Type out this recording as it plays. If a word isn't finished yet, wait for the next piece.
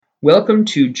Welcome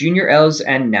to Junior L's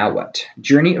and Now What?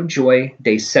 Journey of Joy,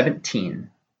 Day 17,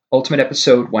 Ultimate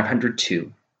Episode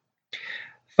 102.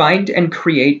 Find and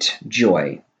create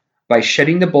joy by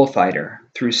shedding the bullfighter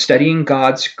through studying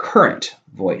God's current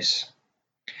voice.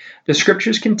 The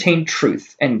scriptures contain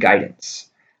truth and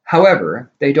guidance. However,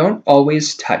 they don't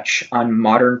always touch on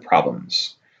modern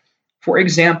problems. For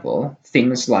example,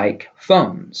 things like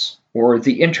phones or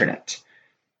the internet.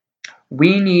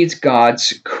 We need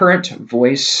God's current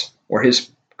voice or his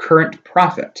current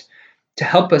prophet to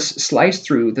help us slice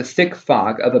through the thick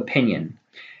fog of opinion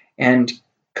and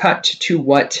cut to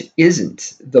what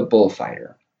isn't the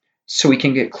bullfighter, so we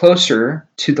can get closer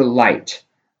to the light,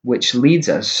 which leads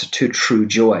us to true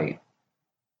joy.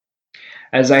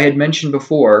 As I had mentioned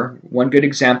before, one good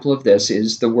example of this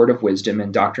is the Word of Wisdom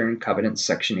in Doctrine and Covenants,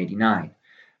 section 89.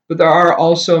 But there are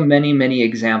also many, many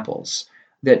examples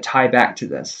that tie back to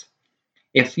this.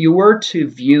 If you were to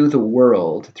view the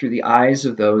world through the eyes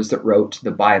of those that wrote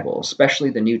the Bible, especially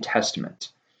the New Testament,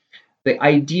 the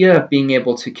idea of being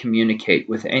able to communicate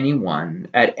with anyone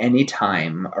at any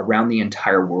time around the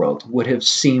entire world would have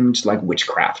seemed like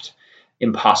witchcraft,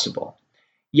 impossible.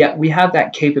 Yet we have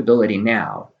that capability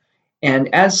now.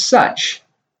 And as such,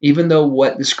 even though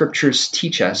what the scriptures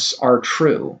teach us are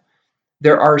true,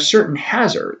 there are certain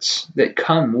hazards that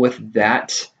come with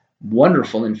that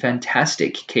wonderful and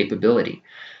fantastic capability.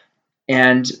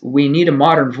 And we need a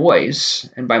modern voice.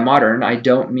 And by modern, I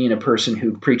don't mean a person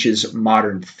who preaches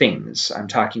modern things. I'm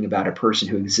talking about a person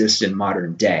who exists in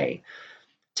modern day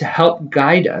to help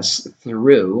guide us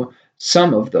through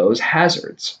some of those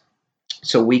hazards.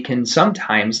 So we can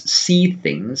sometimes see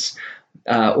things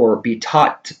or be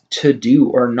taught to do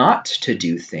or not to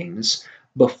do things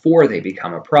before they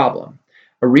become a problem.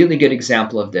 A really good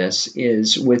example of this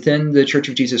is within the Church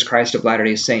of Jesus Christ of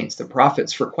Latter-day Saints. The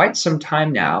prophets for quite some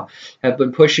time now have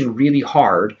been pushing really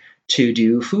hard to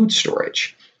do food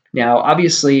storage. Now,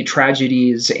 obviously,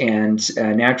 tragedies and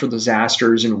natural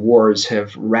disasters and wars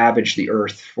have ravaged the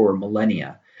earth for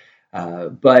millennia.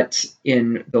 But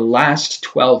in the last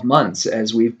 12 months,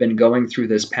 as we've been going through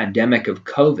this pandemic of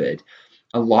COVID,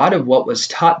 a lot of what was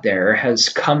taught there has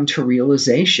come to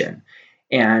realization.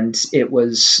 And it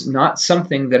was not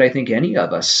something that I think any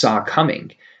of us saw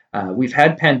coming. We've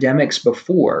had pandemics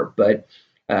before, but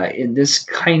in this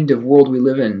kind of world we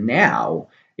live in now,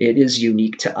 it is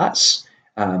unique to us.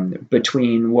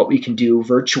 Between what we can do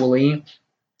virtually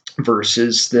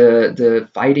versus the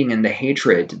fighting and the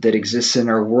hatred that exists in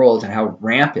our world and how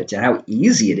rampant and how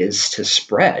easy it is to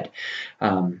spread.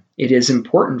 It is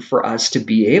important for us to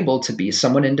be able to be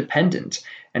somewhat independent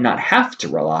and not have to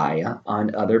rely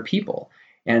on other people.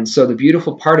 And so the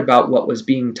beautiful part about what was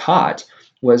being taught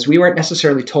was we weren't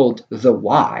necessarily told the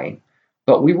why,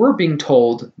 but we were being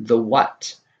told the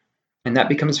what. And that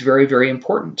becomes very, very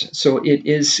important. So it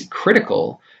is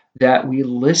critical that we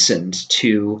listened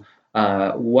to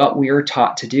what we are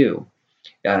taught to do.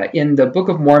 In the Book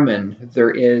of Mormon, there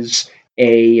is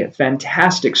a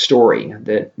fantastic story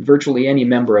that virtually any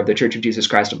member of the Church of Jesus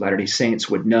Christ of Latter-day Saints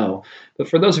would know. But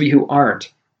for those of you who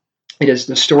aren't, it is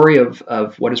the story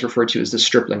of what is referred to as the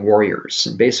Stripling Warriors.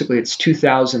 And basically, it's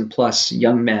 2,000 plus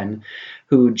young men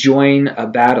who join a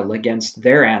battle against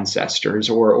their ancestors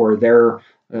or their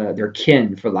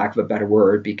kin, for lack of a better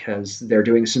word, because they're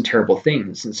doing some terrible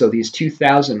things. And so these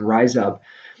 2,000 rise up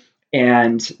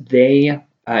and they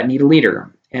need a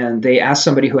leader. And they ask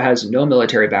somebody who has no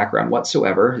military background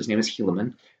whatsoever, his name is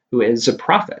Helaman, who is a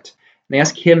prophet. And they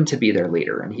ask him to be their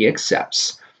leader, and he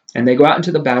accepts. And they go out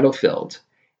into the battlefield.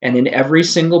 And in every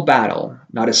single battle,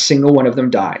 not a single one of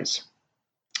them dies.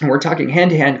 And we're talking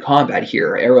hand-to-hand combat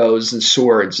here, arrows and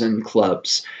swords and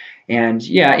clubs. And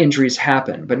yeah, injuries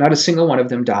happen, but not a single one of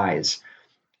them dies.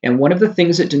 And one of the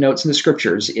things it denotes in the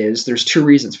scriptures is there's two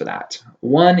reasons for that.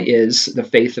 One is the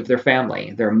faith of their family.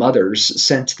 Their mothers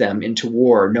sent them into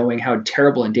war knowing how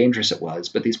terrible and dangerous it was,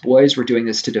 but these boys were doing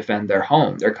this to defend their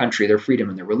home, their country, their freedom,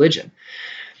 and their religion.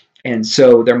 And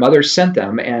so their mothers sent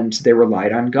them, and they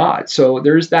relied on God. So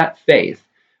there's that faith.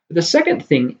 The second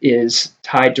thing is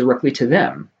tied directly to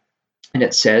them. And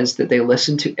it says that they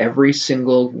listened to every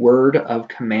single word of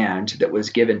command that was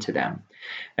given to them.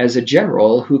 As a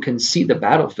general who can see the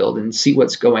battlefield and see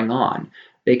what's going on,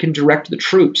 they can direct the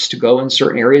troops to go in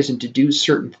certain areas and to do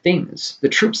certain things. The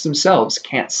troops themselves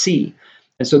can't see.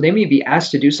 And so they may be asked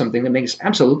to do something that makes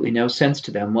absolutely no sense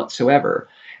to them whatsoever.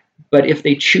 But if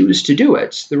they choose to do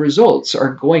it, the results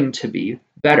are going to be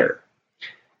better.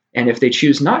 And if they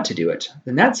choose not to do it,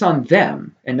 then that's on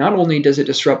them. And not only does it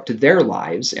disrupt their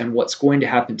lives and what's going to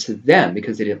happen to them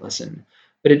because they didn't listen,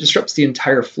 but it disrupts the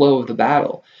entire flow of the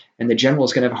battle. And the general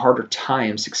is going to have a harder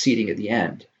time succeeding at the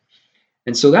end.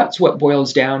 And so that's what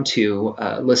boils down to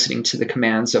listening to the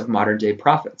commands of modern day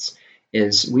prophets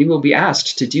is we will be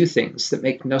asked to do things that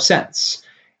make no sense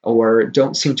or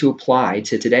don't seem to apply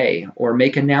to today, or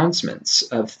make announcements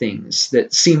of things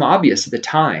that seem obvious at the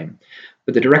time,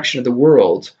 but the direction of the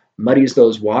world muddies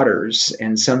those waters,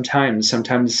 and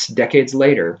sometimes decades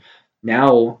later,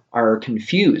 now are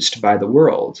confused by the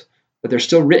world, but they're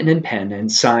still written in pen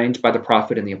and signed by the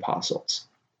prophet and the apostles.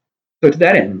 So, to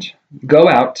that end, go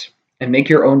out and make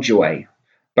your own joy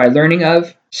by learning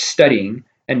of, studying,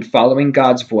 and following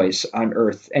God's voice on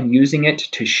earth and using it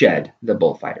to shed the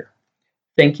bullfighter.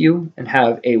 Thank you and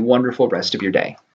have a wonderful rest of your day.